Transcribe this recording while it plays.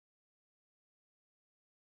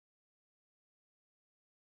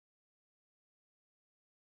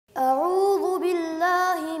أعوذ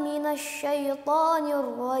بالله من الشيطان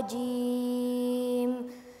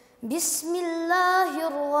الرجيم بسم الله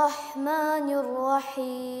الرحمن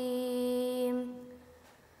الرحيم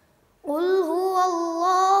قل هو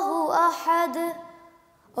الله أحد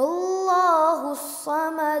الله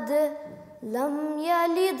الصمد لم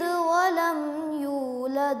يلد ولم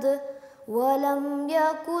يولد ولم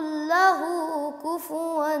يكن له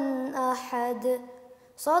كفوا أحد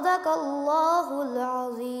صدق الله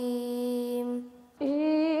العظيम।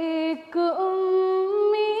 एक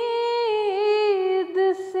उम्मीद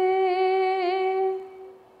से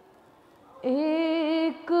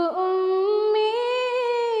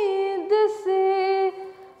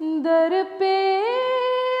दर पे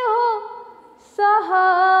हो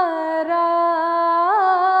सहारा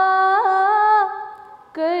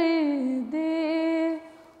कर दे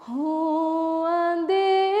हूँ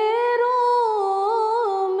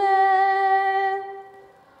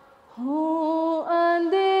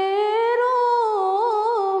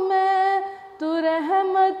अंधेरों में तू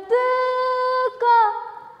रहमत का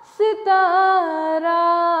सितारा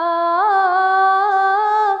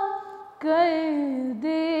कर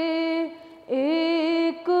दे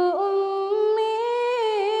एक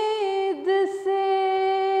उम्मीद से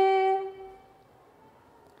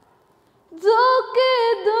जो कि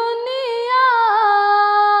दुनिया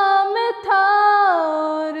में था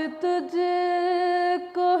और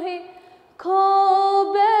तुझको ही खो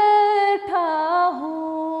बैठा हूँ।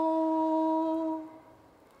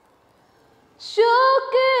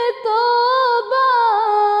 शौक तौबा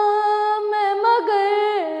मैं मगर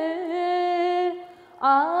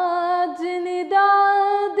आज निदा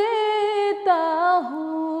देता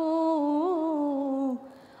हूँ।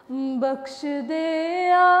 बख्श दे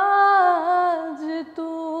आज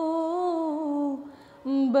तू,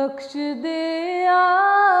 बख्श दे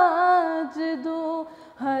आज दो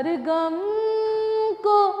हर गम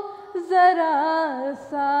को जरा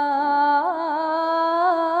सा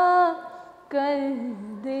कर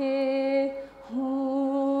दे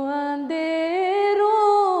हूँ अंधेरों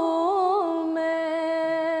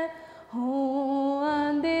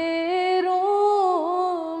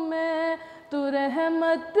में तू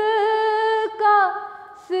रहमत का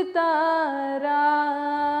सितारा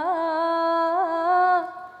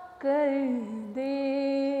कर दे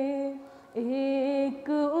एक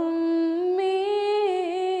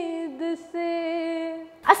उम्मीद से।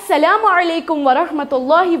 अस्सलामु अलैकुम व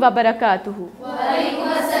रहमतुल्लाहि व बरकातुहू। वालेकुम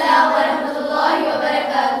अस्सलाम व रहमतुल्लाहि व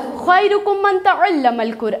बरकातुहू। खैरुकुम मन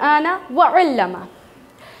तअल्लमल कुरआना व अल्लमा।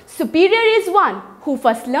 Superior is one who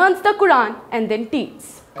first learns the Quran and then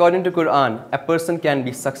teaches. According to Quran, a person can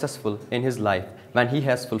be successful in his life when he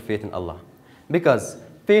has full faith in Allah. Because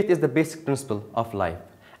faith is the basic principle of life.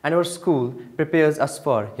 And our school prepares us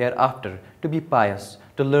for hereafter to be pious,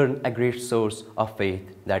 to learn a great source of faith,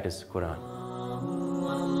 that is Quran.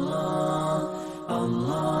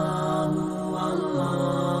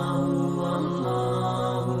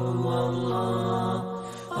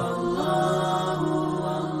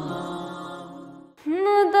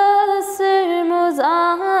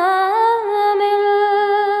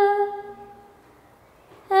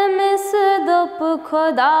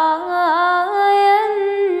 खुदायन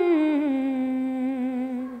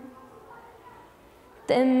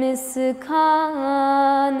तमिस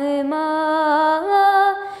Khan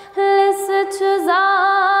मालिस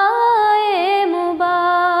चुज़ाए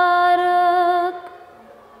मुबारक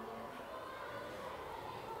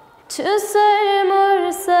चुसर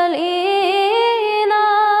मुरसलीना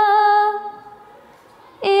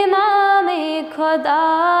इमाम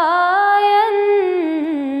खुदायन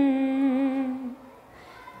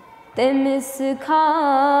तमिस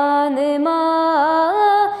खान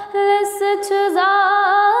मालिस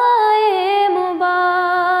चुज़ाए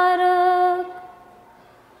मुबारक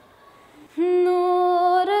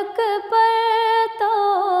नूर पर तो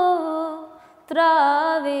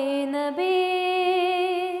त्रावे नबी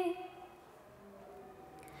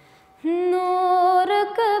नूर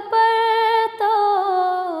पर तो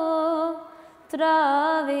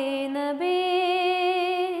त्रावे नबी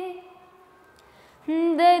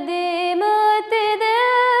ददे मत दे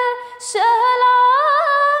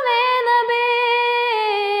शहलावे नबी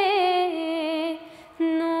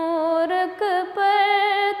नूर पर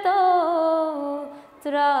तो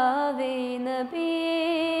त्रावे नबी।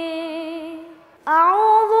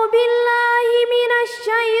 أعوذ بالله من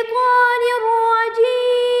الشيطان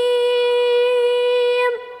الرجيم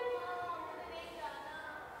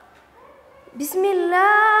بسم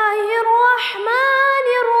الله الرحمن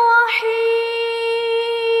الرحيم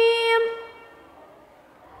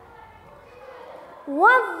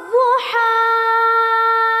والضحى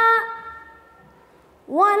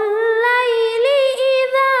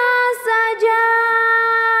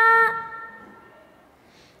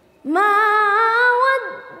ما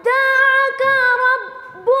ودعك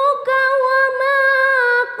ربك وما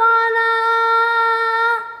قلى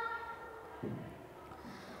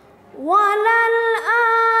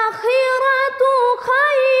وللآخرة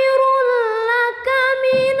خير لك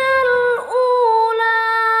من الأولى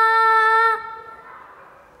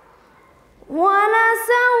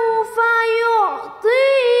ولسوف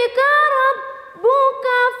يعطيك ربك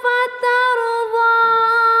فترضى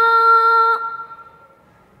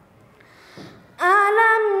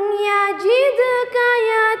ألم يجدك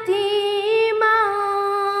يتيما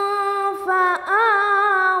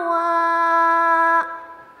فآوى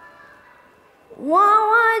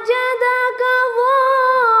ووجدك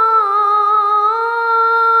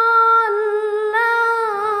ضالا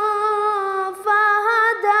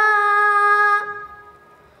فهدى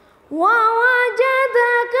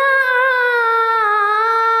ووجدك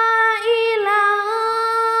عائلا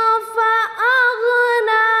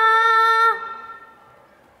فأغنى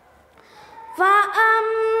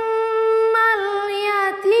فأما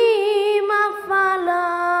اليتيم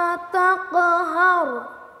فلا تقهر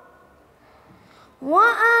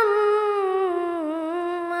وأما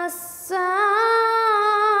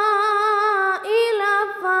السائل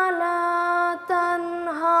فلا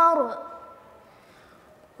تنهر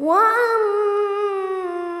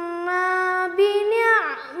وأما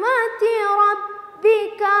بنعمة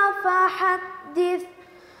ربك فحدث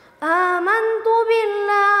آمنت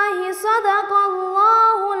بالله صدق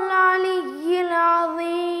الله العلي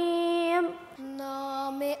العظيم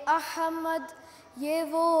नाम अहमद ये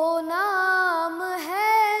वो नाम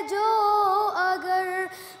है जो अगर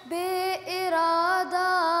बेइरादा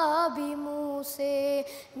भी मुँह से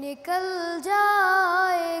निकल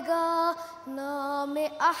जाएगा नाम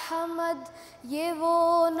अहमद ये वो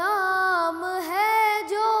नाम है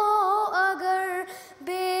जो अगर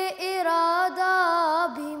बेइरादा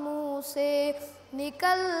भी मुँह से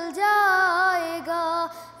निकल जाएगा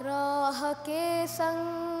राह के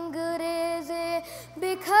संग रेज़े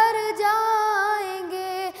बिखर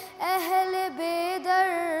जाएंगे अहले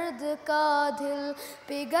बेदर्द का दिल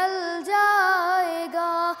पिघल जाएगा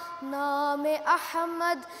नाम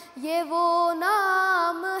अहमद ये वो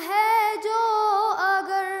नाम है जो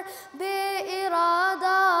अगर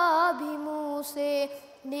बेइरादा भी मुँह से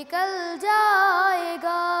निकल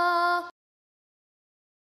जाएगा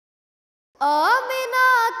आमिना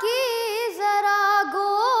की जरा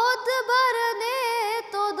गोद भरने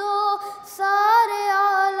तो दो सारे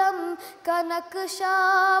आलम का नक्शा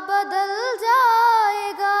बदल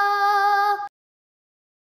जाएगा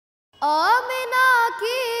आमिना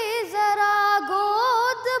की जरा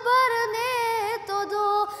गोद भरने तो दो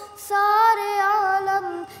सारे आलम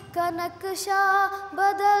का नक्शा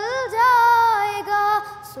बदल जाएगा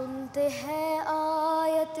सुनते हैं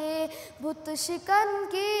आयते बुत शिकन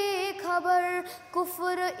की खबर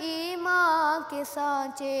कुफ्र ईमान के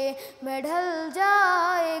सांचे में ढल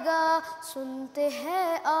जाएगा सुनते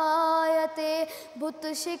हैं आयते बुत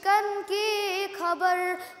शिकन की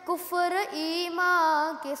खबर कुफ्र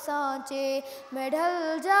ईमान के सांचे में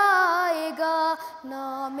ढल जाएगा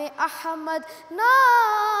नाम अहमद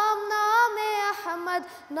नाम नाम अहमद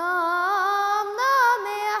नाम नाम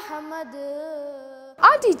Ahmad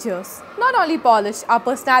Our teachers not only polish our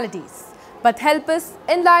personalities, but help us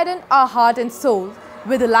enlighten our heart and soul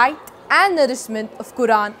with the light and nourishment of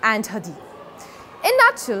Quran and Hadith. In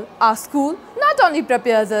nutshell, our school not only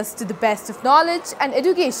prepares us to the best of knowledge and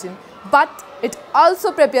education, but it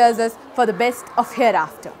also prepares us for the best of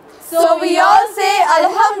hereafter. So we all say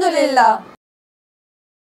Alhamdulillah.